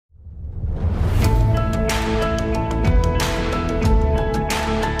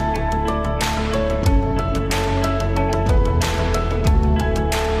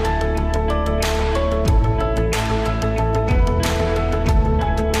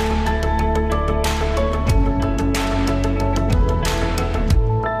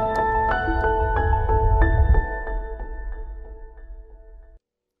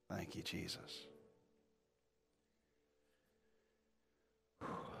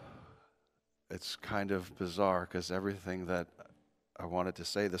it's kind of bizarre because everything that I wanted to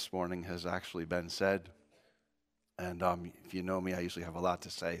say this morning has actually been said. And if you know me, I usually have a lot to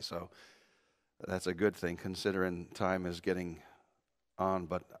say, so that's a good thing considering time is getting on.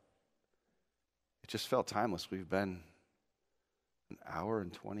 But it just felt timeless. We've been an hour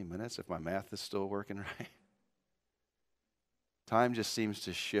and 20 minutes, if my math is still working right. Time just seems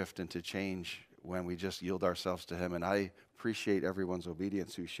to shift and to change when we just yield ourselves to Him. And I appreciate everyone's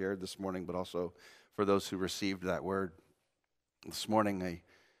obedience who shared this morning, but also for those who received that word. This morning, I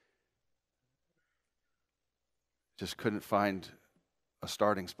just couldn't find a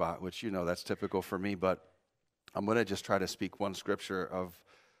starting spot, which, that's typical for me, but I'm going to just try to speak one scripture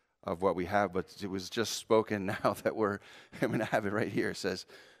of what we have, but it was just spoken now that I'm going to have it right here. It says,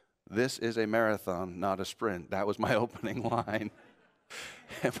 "This is a marathon, not a sprint." That was my opening line.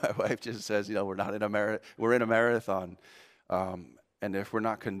 And my wife just says, we're in a marathon. And if we're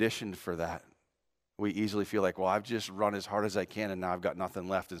not conditioned for that, we easily feel like, well, I've just run as hard as I can and now I've got nothing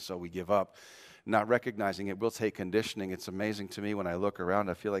left, and so we give up. Not recognizing it will take conditioning. It's amazing to me when I look around,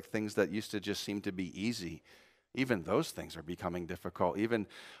 I feel like things that used to just seem to be easy, even those things are becoming difficult. Even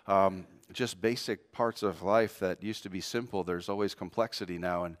just basic parts of life that used to be simple, there's always complexity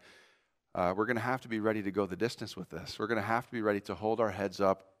now. And we're going to have to be ready to go the distance with this. We're going to have to be ready to hold our heads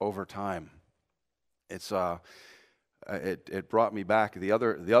up over time. It brought me back. The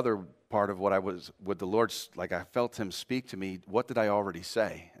other part of what I was with the Lord, like I felt Him speak to me. What did I already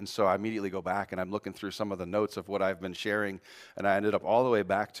say? And so I immediately go back and I'm looking through some of the notes of what I've been sharing, and I ended up all the way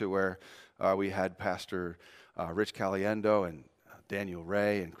back to where we had Pastor Rich Caliendo and Daniel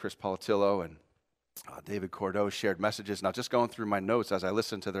Ray and Chris Palatillo and David Cordeaux shared messages. Now, just going through my notes as I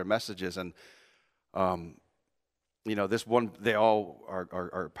listened to their messages, and this one, they all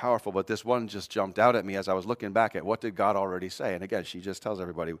are powerful, but this one just jumped out at me as I was looking back at what did God already say. And again, she just tells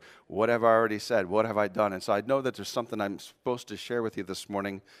everybody, what have I already said? What have I done? And so I know that there's something I'm supposed to share with you this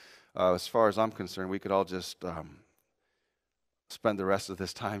morning. As far as I'm concerned, we could all just spend the rest of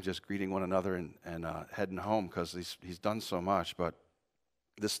this time just greeting one another and heading home, because he's done so much. But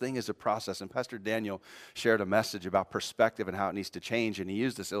this thing is a process, and Pastor Daniel shared a message about perspective and how it needs to change, and he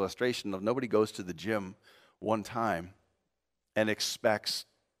used this illustration of nobody goes to the gym one time and expects,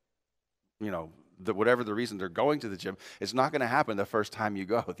 whatever the reason they're going to the gym, it's not going to happen the first time you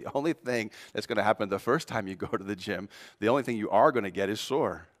go. The only thing that's going to happen the first time you go to the gym, the only thing you are going to get is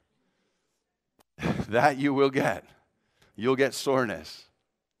sore. That you will get. You'll get soreness.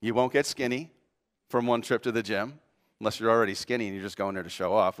 You won't get skinny from one trip to the gym, unless you're already skinny and you're just going there to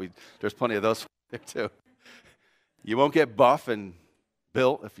show off. There's plenty of those there too. You won't get buff and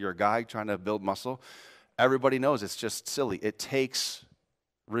built if you're a guy trying to build muscle. Everybody knows it's just silly. It takes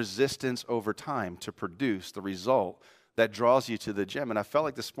resistance over time to produce the result that draws you to the gym. And I felt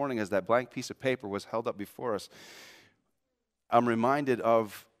like this morning, as that blank piece of paper was held up before us, I'm reminded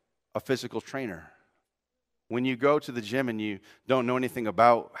of a physical trainer. When you go to the gym and you don't know anything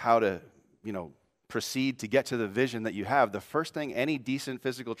about how to, proceed to get to the vision that you have, the first thing any decent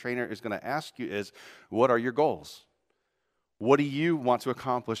physical trainer is going to ask you is, what are your goals? What do you want to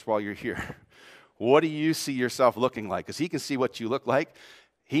accomplish while you're here? What do you see yourself looking like? Because he can see what you look like.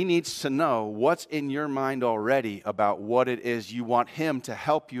 He needs to know what's in your mind already about what it is you want him to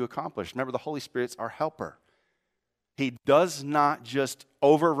help you accomplish. Remember, the Holy Spirit's our helper. He does not just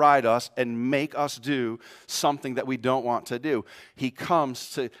override us and make us do something that we don't want to do. He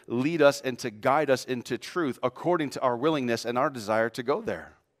comes to lead us and to guide us into truth according to our willingness and our desire to go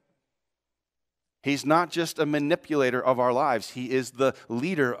there. He's not just a manipulator of our lives. He is the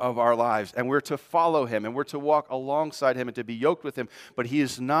leader of our lives, and we're to follow him, and we're to walk alongside him and to be yoked with him. But he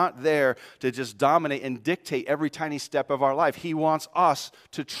is not there to just dominate and dictate every tiny step of our life. He wants us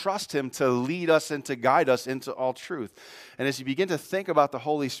to trust him to lead us and to guide us into all truth. And as you begin to think about the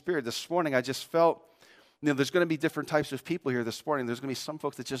Holy Spirit this morning, I just felt, there's going to be different types of people here this morning. There's going to be some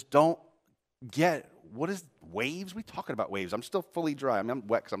folks that just don't get what is waves? We talking about waves? I'm still fully dry. I'm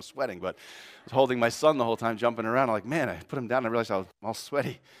wet because I'm sweating, but I was holding my son the whole time, jumping around. I'm like, man, I put him down and I realized I was all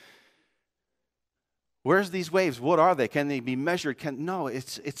sweaty. Where's these waves? What are they? Can they be measured? No,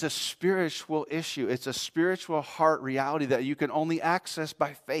 it's a spiritual issue. It's a spiritual heart reality that you can only access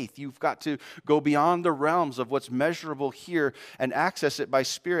by faith. You've got to go beyond the realms of what's measurable here and access it by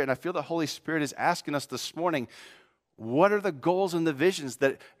Spirit. And I feel the Holy Spirit is asking us this morning, what are the goals and the visions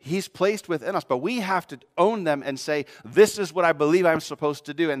that he's placed within us? But we have to own them and say, this is what I believe I'm supposed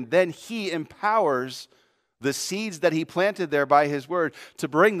to do. And then he empowers the seeds that he planted there by his word to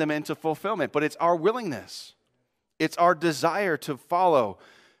bring them into fulfillment. But it's our willingness. It's our desire to follow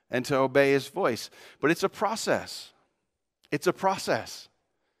and to obey his voice. But it's a process. It's a process.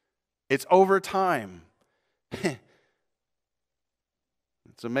 It's over time. It's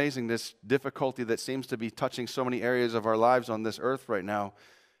amazing, this difficulty that seems to be touching so many areas of our lives on this earth right now.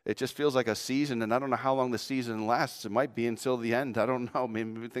 It just feels like a season, and I don't know how long the season lasts. It might be until the end. I don't know.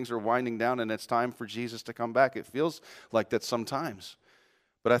 Maybe things are winding down and it's time for Jesus to come back. It feels like that sometimes.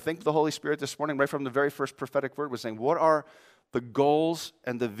 But I think the Holy Spirit this morning, right from the very first prophetic word, was saying, what are the goals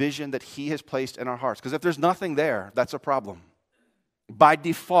and the vision that He has placed in our hearts? Because if there's nothing there, that's a problem. By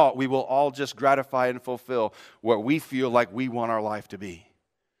default, we will all just gratify and fulfill what we feel like we want our life to be.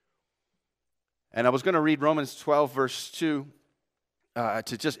 And I was going to read Romans 12, verse 2,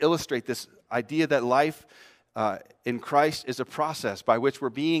 to just illustrate this idea that life in Christ is a process by which we're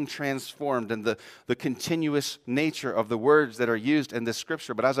being transformed, and the continuous nature of the words that are used in this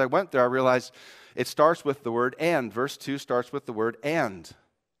scripture. But as I went there, I realized it starts with the word and. Verse 2 starts with the word and.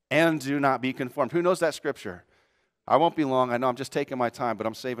 And do not be conformed. Who knows that scripture? I won't be long. I know I'm just taking my time, but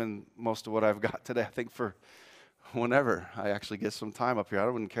I'm saving most of what I've got today, I think, for whenever I actually get some time up here. I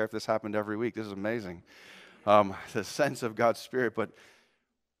wouldn't care if this happened every week. This is amazing. The sense of God's Spirit, but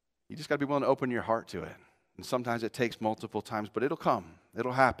you just got to be willing to open your heart to it. And sometimes it takes multiple times, but it'll come.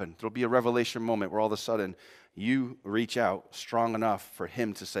 It'll happen. There'll be a revelation moment where all of a sudden you reach out strong enough for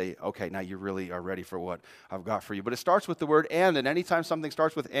Him to say, okay, now you really are ready for what I've got for you. But it starts with the word and anytime something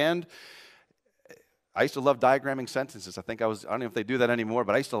starts with and, I used to love diagramming sentences. I don't know if they do that anymore,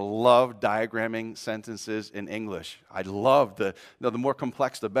 but I used to love diagramming sentences in English. I loved the more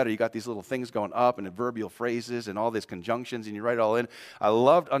complex, the better. You got these little things going up and adverbial phrases and all these conjunctions, and you write it all in. I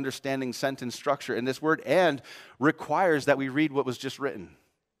loved understanding sentence structure, and this word and requires that we read what was just written.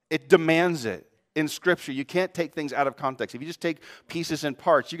 It demands it. In Scripture, you can't take things out of context. If you just take pieces and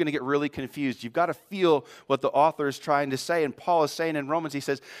parts, you're going to get really confused. You've got to feel what the author is trying to say. And Paul is saying in Romans, he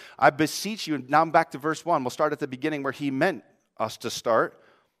says, I beseech you, and now I'm back to verse 1. We'll start at the beginning where he meant us to start.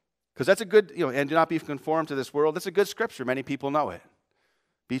 Because that's a good, and do not be conformed to this world. That's a good Scripture. Many people know it.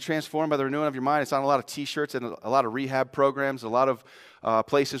 Be transformed by the renewing of your mind. It's on a lot of T-shirts and a lot of rehab programs, a lot of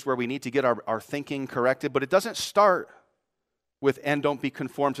places where we need to get our thinking corrected. But it doesn't start with, and don't be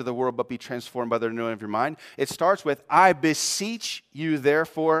conformed to the world, but be transformed by the renewing of your mind. It starts with, I beseech you,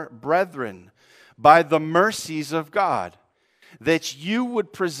 therefore, brethren, by the mercies of God, that you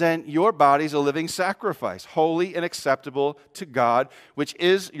would present your bodies a living sacrifice, holy and acceptable to God, which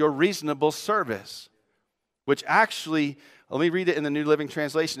is your reasonable service. Which actually, let me read it in the New Living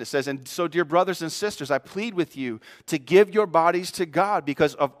Translation. It says, and so, dear brothers and sisters, I plead with you to give your bodies to God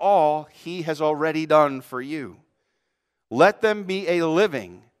because of all He has already done for you. Let them be a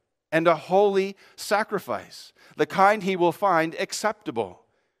living and a holy sacrifice, the kind He will find acceptable.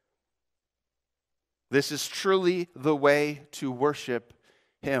 This is truly the way to worship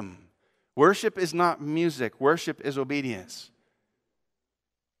Him. Worship is not music. Worship is obedience.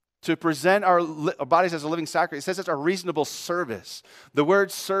 To present our bodies as a living sacrifice, it says it's a reasonable service. The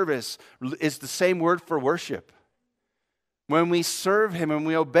word service is the same word for worship. When we serve Him, when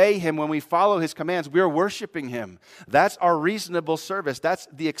we obey Him, when we follow His commands, we are worshiping Him. That's our reasonable service. That's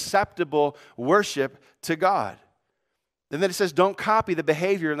the acceptable worship to God. And then it says, don't copy the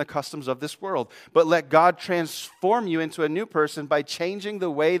behavior and the customs of this world, but let God transform you into a new person by changing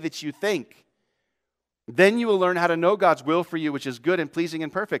the way that you think. Then you will learn how to know God's will for you, which is good and pleasing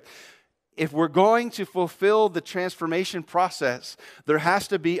and perfect. If we're going to fulfill the transformation process, there has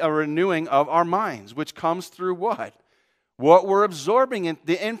to be a renewing of our minds, which comes through what? What we're absorbing, in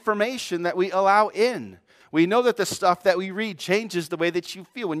the information that we allow in. We know that the stuff that we read changes the way that you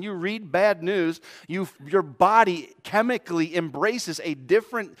feel. When you read bad news, your body chemically embraces a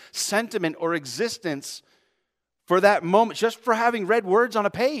different sentiment or existence for that moment, just for having read words on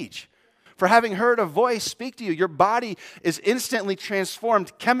a page. For having heard a voice speak to you, your body is instantly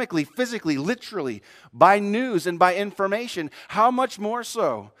transformed chemically, physically, literally, by news and by information. How much more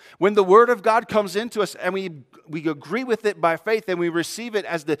so when the Word of God comes into us and we agree with it by faith and we receive it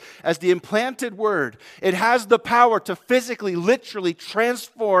as the implanted Word. It has the power to physically, literally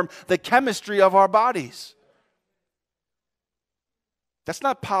transform the chemistry of our bodies. That's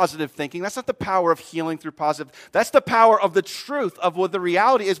not positive thinking. That's not the power of healing through positive. That's the power of the truth of what the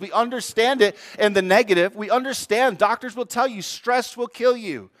reality is. We understand it in the negative. We understand. Doctors will tell you stress will kill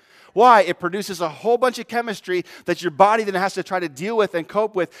you. Why? It produces a whole bunch of chemistry that your body then has to try to deal with and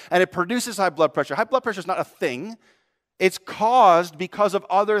cope with, and it produces high blood pressure. High blood pressure is not a thing. It's caused because of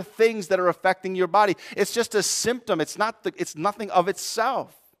other things that are affecting your body. It's just a symptom. It's nothing of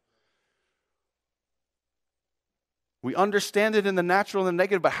itself. We understand it in the natural and the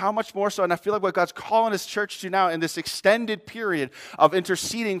negative, but how much more so? And I feel like what God's calling His church to now in this extended period of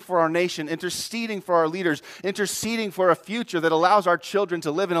interceding for our nation, interceding for our leaders, interceding for a future that allows our children to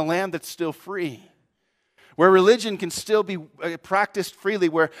live in a land that's still free, where religion can still be practiced freely,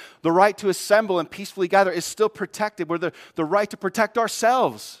 where the right to assemble and peacefully gather is still protected, where the right to protect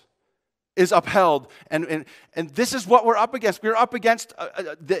ourselves is upheld. And this is what we're up against. We're up against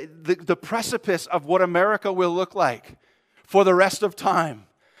the precipice of what America will look like for the rest of time.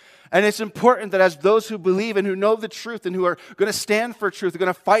 And it's important that as those who believe and who know the truth and who are going to stand for truth, are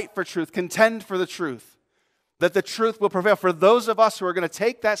going to fight for truth, contend for the truth, that the truth will prevail. For those of us who are going to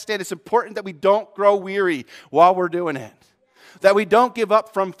take that stand, it's important that we don't grow weary while we're doing it. That we don't give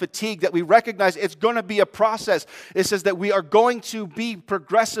up from fatigue, that we recognize it's going to be a process. It says that we are going to be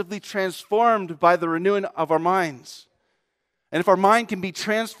progressively transformed by the renewing of our minds. And if our mind can be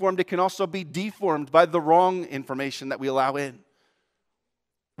transformed, it can also be deformed by the wrong information that we allow in.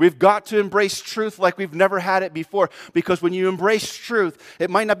 We've got to embrace truth like we've never had it before, because when you embrace truth, it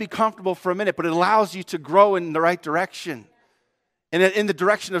might not be comfortable for a minute, but it allows you to grow in the right direction. And in the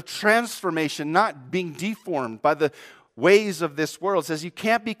direction of transformation, not being deformed by the ways of this world. It says you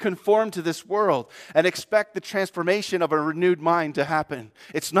can't be conformed to this world and expect the transformation of a renewed mind to happen.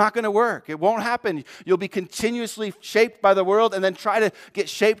 It's not going to work. It won't happen. You'll be continuously shaped by the world and then try to get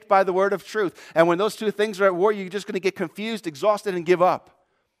shaped by the word of truth. And when those two things are at war, you're just going to get confused, exhausted, and give up.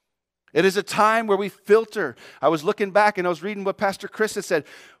 It is a time where we filter. I was looking back and I was reading what Pastor Chris had said.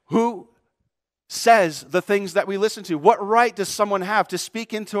 Who says the things that we listen to? What right does someone have to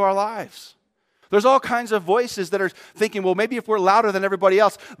speak into our lives? There's all kinds of voices that are thinking, well, maybe if we're louder than everybody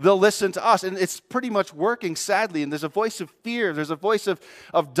else, they'll listen to us. And it's pretty much working, sadly. And there's a voice of fear. There's a voice of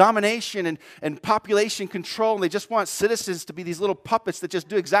domination and population control. And they just want citizens to be these little puppets that just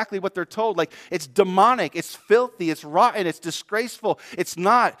do exactly what they're told. Like, it's demonic. It's filthy. It's rotten. It's disgraceful. It's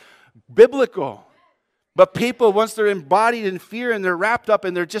not biblical. But people, once they're embodied in fear and they're wrapped up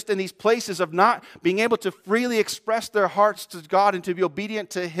and they're just in these places of not being able to freely express their hearts to God and to be obedient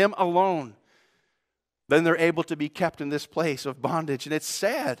to Him alone, then they're able to be kept in this place of bondage. And it's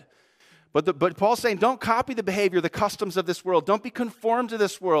sad. But Paul's saying, don't copy the behavior, the customs of this world. Don't be conformed to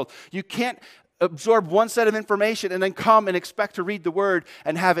this world. You can't absorb one set of information and then come and expect to read the word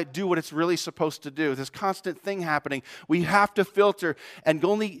and have it do what it's really supposed to do. This constant thing happening. We have to filter and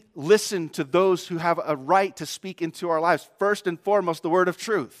only listen to those who have a right to speak into our lives. First and foremost, the word of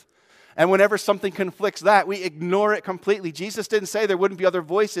truth. And whenever something conflicts that, we ignore it completely. Jesus didn't say there wouldn't be other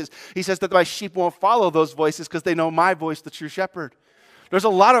voices. He says that my sheep won't follow those voices because they know my voice, the true shepherd. There's a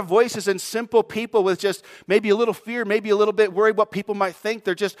lot of voices and simple people with just maybe a little fear, maybe a little bit worried what people might think.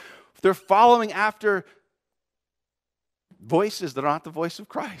 They're following after voices that are not the voice of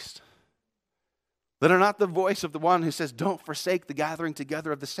Christ. That are not the voice of the one who says, don't forsake the gathering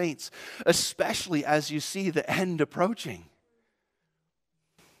together of the saints, especially as you see the end approaching.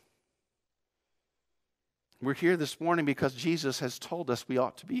 We're here this morning because Jesus has told us we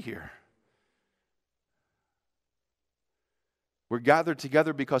ought to be here. We're gathered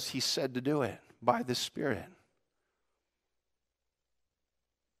together because He said to do it by the Spirit.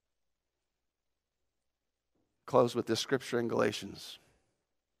 Close with this scripture in Galatians.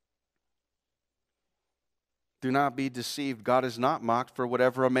 Do not be deceived. God is not mocked, for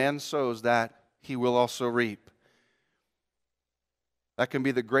whatever a man sows, that he will also reap. That can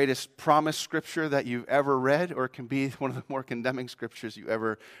be the greatest promise scripture that you've ever read, or it can be one of the more condemning scriptures you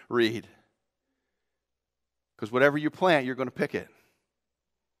ever read. Because whatever you plant, you're going to pick it.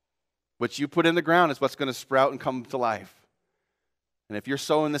 What you put in the ground is what's going to sprout and come to life. And if you're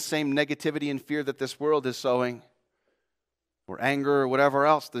sowing the same negativity and fear that this world is sowing, or anger or whatever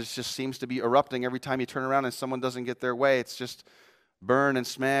else, this just seems to be erupting every time you turn around and someone doesn't get their way. It's just burn and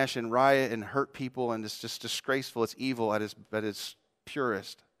smash and riot and hurt people, and it's just disgraceful. It's evil at its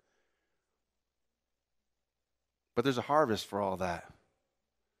purest. But there's a harvest for all that.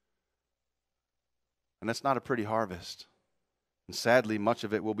 And that's not a pretty harvest. And sadly, much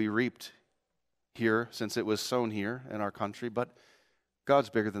of it will be reaped here, since it was sown here in our country. But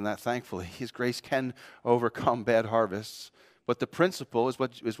God's bigger than that, thankfully. His grace can overcome bad harvests. But the principle is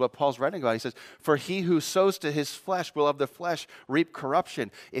what Paul's writing about. He says, for he who sows to his flesh will of the flesh reap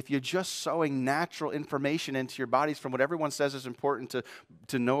corruption. If you're just sowing natural information into your bodies from what everyone says is important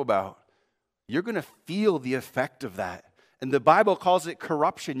to know about, you're going to feel the effect of that. And the Bible calls it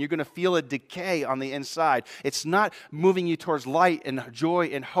corruption. You're going to feel a decay on the inside. It's not moving you towards light and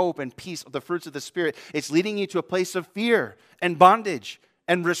joy and hope and peace, the fruits of the Spirit. It's leading you to a place of fear and bondage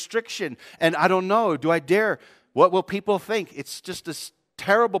and restriction. And I don't know, do I dare? What will people think? It's just this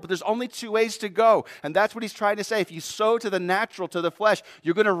terrible, but there's only two ways to go. And that's what he's trying to say. If you sow to the natural, to the flesh,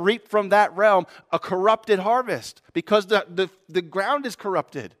 you're going to reap from that realm a corrupted harvest because the ground is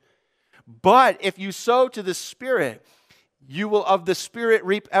corrupted. But if you sow to the Spirit, you will of the Spirit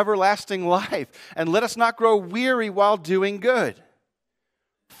reap everlasting life. And let us not grow weary while doing good.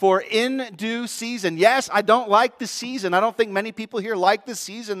 For in due season. Yes, I don't like the season. I don't think many people here like the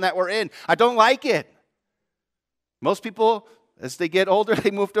season that we're in. I don't like it. Most people, as they get older,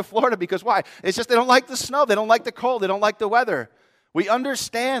 they move to Florida because why? It's just they don't like the snow. They don't like the cold. They don't like the weather. We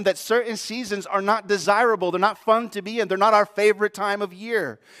understand that certain seasons are not desirable. They're not fun to be in. They're not our favorite time of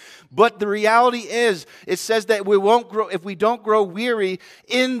year. But the reality is, it says that we won't grow, if we don't grow weary,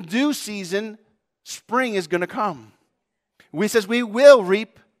 in due season, spring is going to come. We says we will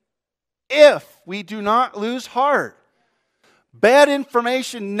reap if we do not lose heart. Bad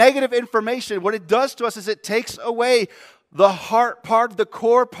information, negative information, what it does to us is it takes away the heart part, the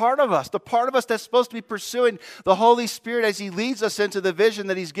core part of us, the part of us that's supposed to be pursuing the Holy Spirit as He leads us into the vision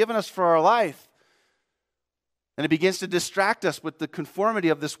that He's given us for our life. And it begins to distract us with the conformity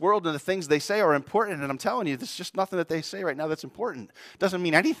of this world, and the things they say are important. And I'm telling you, there's just nothing that they say right now that's important. It doesn't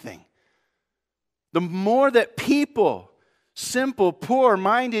mean anything. The more that people, simple,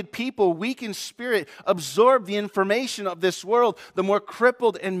 poor-minded people, weak in spirit, absorb the information of this world, the more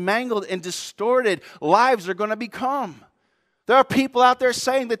crippled and mangled and distorted lives are going to become. There are people out there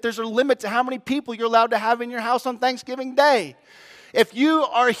saying that there's a limit to how many people you're allowed to have in your house on Thanksgiving Day. If you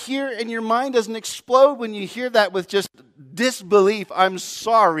are here and your mind doesn't explode when you hear that with just disbelief, I'm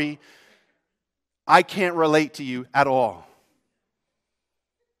sorry, I can't relate to you at all.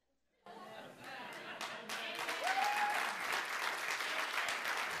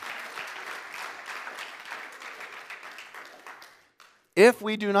 If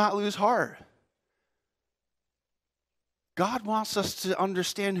we do not lose heart, God wants us to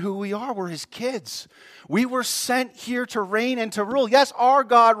understand who we are. We're His kids. We were sent here to reign and to rule. Yes, our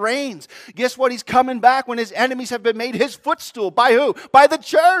God reigns. Guess what? He's coming back when His enemies have been made His footstool. By who? By the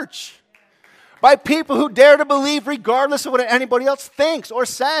church. By people who dare to believe regardless of what anybody else thinks or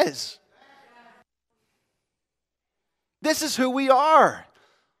says. This is who we are.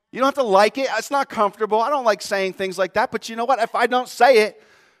 You don't have to like it. It's not comfortable. I don't like saying things like that. But you know what? If I don't say it,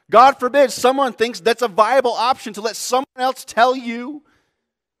 God forbid someone thinks that's a viable option to let someone else tell you,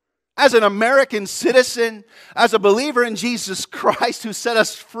 as an American citizen, as a believer in Jesus Christ who set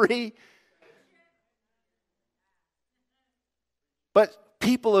us free. But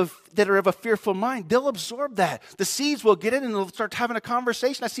people that are of a fearful mind, they'll absorb that. The seeds will get in and they'll start having a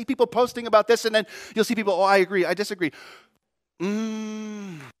conversation. I see people posting about this, and then you'll see people, oh, I agree, I disagree.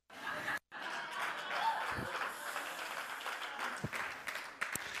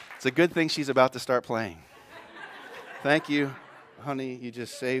 It's a good thing she's about to start playing. Thank you, honey. You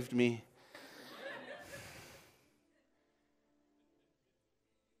just saved me.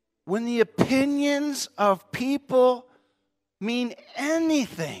 When the opinions of people mean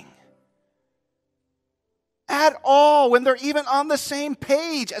anything at all, when they're even on the same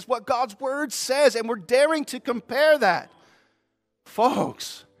page as what God's Word says, and we're daring to compare that,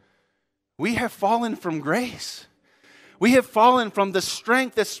 folks, we have fallen from grace. We have fallen from the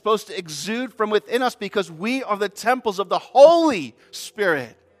strength that's supposed to exude from within us because we are the temples of the Holy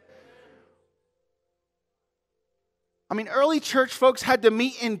Spirit. I mean, early church folks had to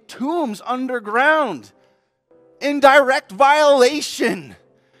meet in tombs underground in direct violation,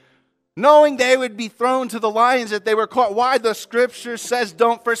 knowing they would be thrown to the lions if they were caught. Why? The Scripture says,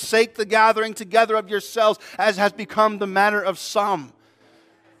 don't forsake the gathering together of yourselves, as has become the manner of some.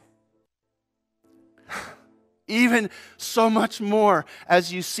 Even so much more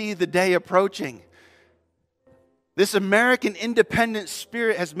as you see the day approaching. This American independent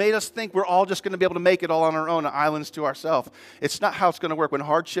spirit has made us think we're all just going to be able to make it all on our own, islands to ourselves. It's not how it's going to work. When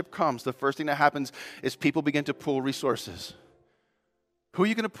hardship comes, the first thing that happens is people begin to pool resources. Who are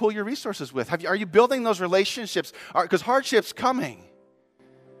you going to pool your resources with? Are you building those relationships? Because hardship's coming.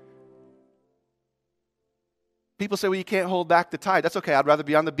 People say, well, you can't hold back the tide. That's okay. I'd rather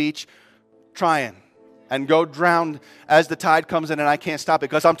be on the beach trying and go drown as the tide comes in, and I can't stop it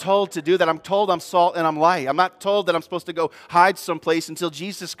because I'm told to do that. I'm told I'm salt and I'm light. I'm not told that I'm supposed to go hide someplace until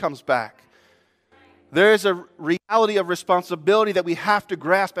Jesus comes back. There is a reality of responsibility that we have to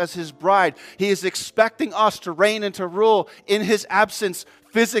grasp as His bride. He is expecting us to reign and to rule in His absence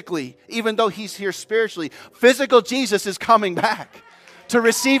physically, even though He's here spiritually. Physical Jesus is coming back to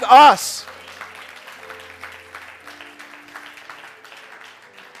receive us.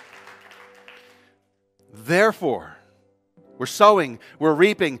 Therefore, we're sowing, we're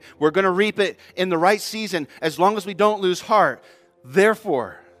reaping, we're going to reap it in the right season as long as we don't lose heart.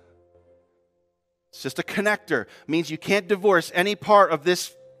 Therefore, it's just a connector. It means you can't divorce any part of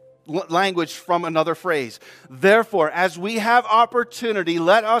this language from another phrase. Therefore, as we have opportunity,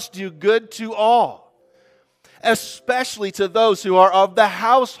 let us do good to all, especially to those who are of the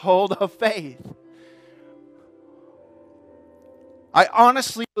household of faith. I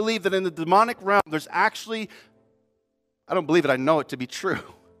honestly believe that in the demonic realm, there's actually, I don't believe it, I know it to be true.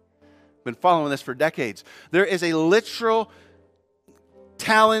 I've been following this for decades. There is a literal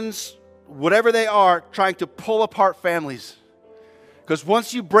talons, whatever they are, trying to pull apart families. Because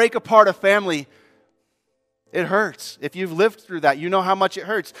once you break apart a family, it hurts. If you've lived through that, you know how much it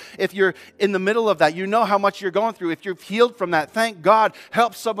hurts. If you're in the middle of that, you know how much you're going through. If you've healed from that, thank God,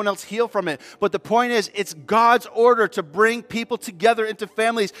 help someone else heal from it. But the point is, it's God's order to bring people together into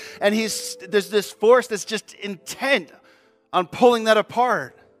families. And there's this force that's just intent on pulling that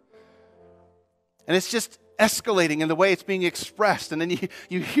apart. And it's just escalating in the way it's being expressed. And then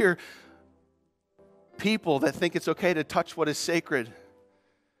you hear people that think it's okay to touch what is sacred,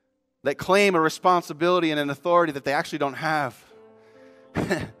 that claim a responsibility and an authority that they actually don't have.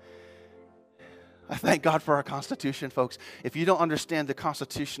 I thank God for our Constitution, folks. If you don't understand the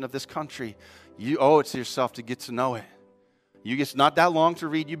Constitution of this country, you owe it to yourself to get to know it. It's not that long to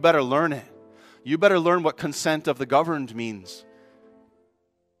read. You better learn it. You better learn what consent of the governed means.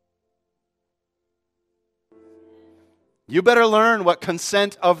 You better learn what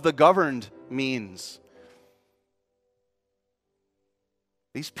consent of the governed means.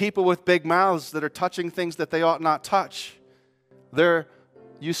 These people with big mouths that are touching things that they ought not touch, they're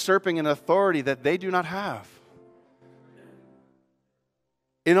usurping an authority that they do not have.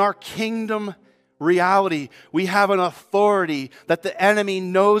 In our kingdom reality, we have an authority that the enemy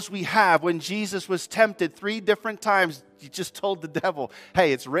knows we have. When Jesus was tempted 3 different times, he just told the devil,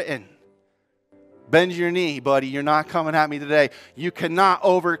 hey, it's written. Bend your knee, buddy. You're not coming at me today. You cannot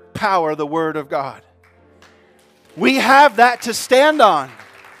overpower the Word of God. We have that to stand on.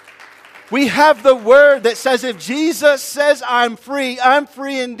 We have the Word that says if Jesus says I'm free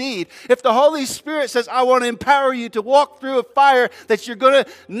indeed. If the Holy Spirit says I want to empower you to walk through a fire that you're going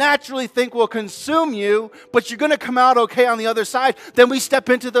to naturally think will consume you, but you're going to come out okay on the other side, then we step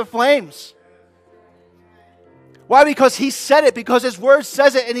into the flames. Why? Because He said it, because His Word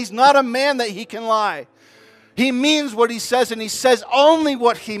says it, and He's not a man that He can lie. He means what He says, and He says only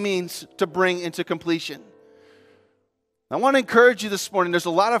what He means to bring into completion. I want to encourage you this morning. There's a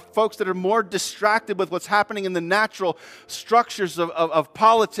lot of folks that are more distracted with what's happening in the natural structures of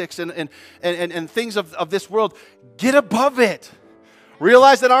politics and things of this world. Get above it.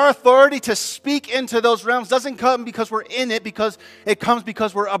 Realize that our authority to speak into those realms doesn't come because we're in it, because it comes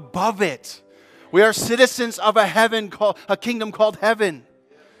because we're above it. We are citizens of a kingdom called heaven.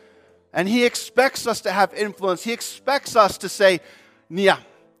 And He expects us to have influence. He expects us to say, yeah,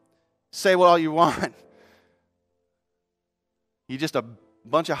 say what all you want. You're just a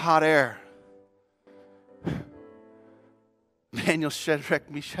bunch of hot air. Daniel, Shadrach,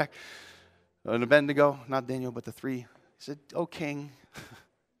 Meshach, and Abednego, not Daniel, but the 3. He said, oh, king,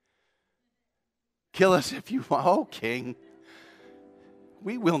 kill us if you want. Oh, king,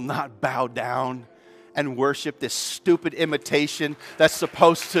 we will not bow down and worship this stupid imitation that's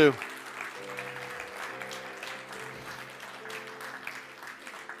supposed to.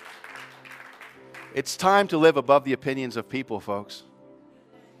 It's time to live above the opinions of people, folks.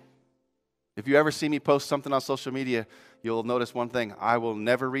 If you ever see me post something on social media, you'll notice one thing. I will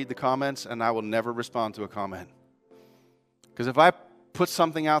never read the comments, and I will never respond to a comment. Because if I put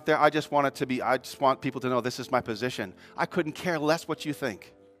something out there, I just want people to know this is my position. I couldn't care less what you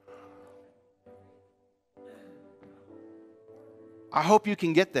think. I hope you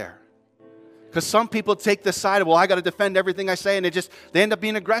can get there. Because some people take the side of, well, I got to defend everything I say, and they end up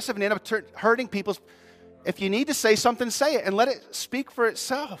being aggressive and they end up hurting people. If you need to say something, say it and let it speak for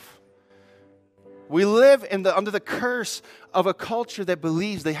itself. We live under the curse of a culture that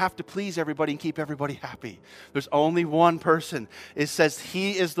believes they have to please everybody and keep everybody happy. There's only one person. It says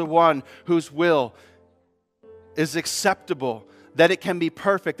He is the one whose will is acceptable, that it can be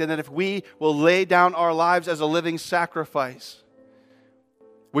perfect, and that if we will lay down our lives as a living sacrifice,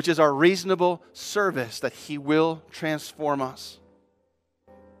 which is our reasonable service, that He will transform us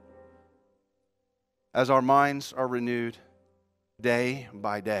as our minds are renewed day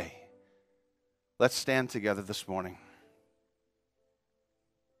by day. Let's stand together this morning.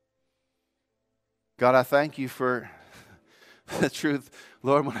 God, I thank You for the truth.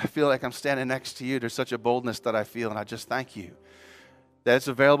 Lord, when I feel like I'm standing next to You, there's such a boldness that I feel, and I just thank You that it's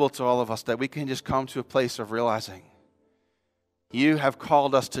available to all of us, that we can just come to a place of realizing You have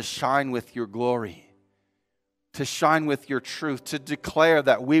called us to shine with Your glory. to shine with your truth, to declare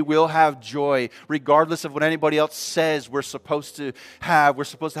that we will have joy regardless of what anybody else says we're supposed to have. We're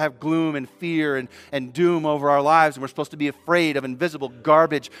supposed to have gloom and fear and doom over our lives, and we're supposed to be afraid of invisible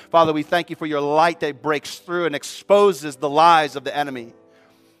garbage. Father, we thank you for your light that breaks through and exposes the lies of the enemy,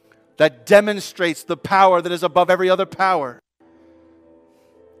 that demonstrates the power that is above every other power.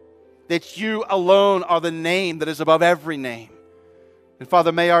 That you alone are the name that is above every name. And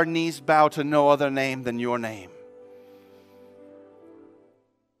Father, may our knees bow to no other name than your name.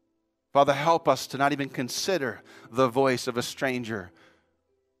 Father, help us to not even consider the voice of a stranger,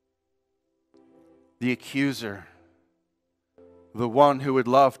 the accuser, the one who would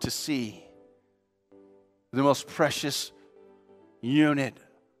love to see the most precious unit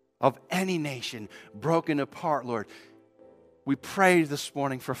of any nation broken apart, Lord. We pray this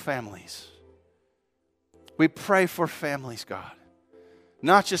morning for families. We pray for families, God.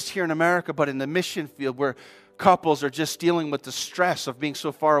 Not just here in America, but in the mission field where couples are just dealing with the stress of being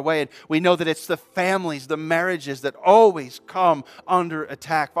so far away. And we know that it's the families, the marriages that always come under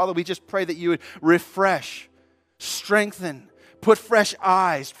attack. Father, we just pray that you would refresh, strengthen, put fresh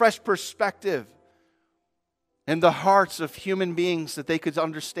eyes, fresh perspective in the hearts of human beings that they could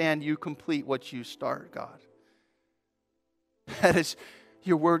understand you complete what you start, God. That is,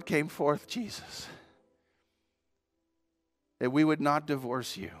 your word came forth, Jesus, that we would not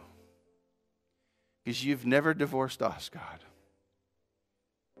divorce you. Because you've never divorced us, God.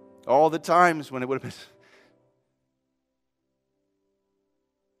 All the times when it would have been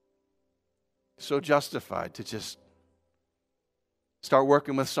so justified to just start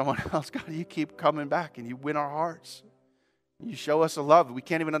working with someone else, God, you keep coming back and you win our hearts. You show us a love. We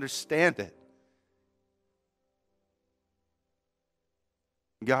can't even understand it.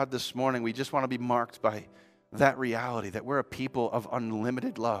 God, this morning, we just want to be marked by that reality, that we're a people of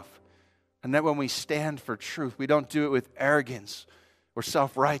unlimited love. And that when we stand for truth, we don't do it with arrogance or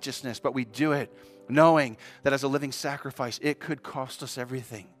self-righteousness, but we do it knowing that as a living sacrifice, it could cost us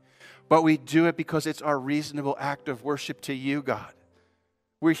everything. But we do it because it's our reasonable act of worship to you, God.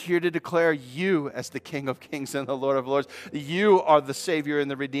 We're here to declare you as the King of Kings and the Lord of Lords. You are the Savior and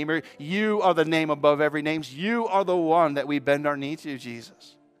the Redeemer. You are the name above every name. You are the one that we bend our knee to,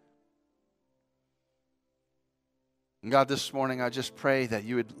 Jesus. And God, this morning I just pray that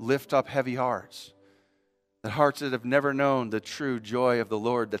you would lift up heavy hearts, the hearts that have never known the true joy of the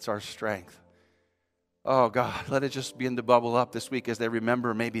Lord that's our strength. Oh God, let it just begin to bubble up this week as they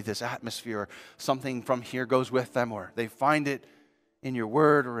remember maybe this atmosphere or something from here goes with them, or they find it in your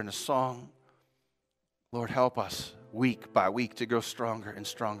word or in a song. Lord, help us week by week to grow stronger and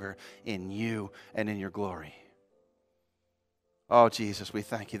stronger in you and in your glory. Oh Jesus, we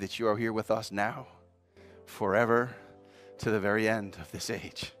thank you that you are here with us now, forever, to the very end of this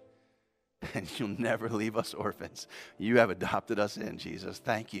age. And you'll never leave us orphans. You have adopted us in, Jesus.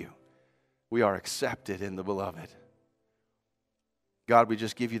 Thank you. We are accepted in the beloved. God, we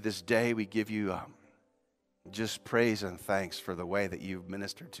just give you this day. We give you just praise and thanks for the way that you've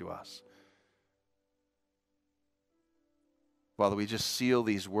ministered to us. Father, we just seal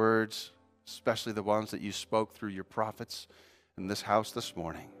these words, especially the ones that you spoke through your prophets in this house this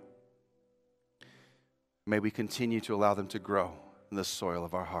morning. May we continue to allow them to grow in the soil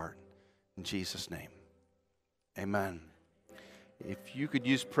of our heart. In Jesus' name, amen. If you could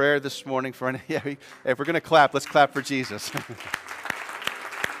use prayer this morning for any, if we're going to clap, let's clap for Jesus.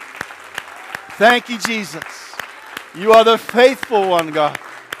 Thank you, Jesus. You are the faithful one, God.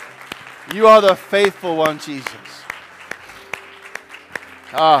 You are the faithful one, Jesus.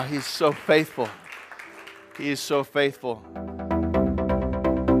 Ah, he's so faithful. He is so faithful.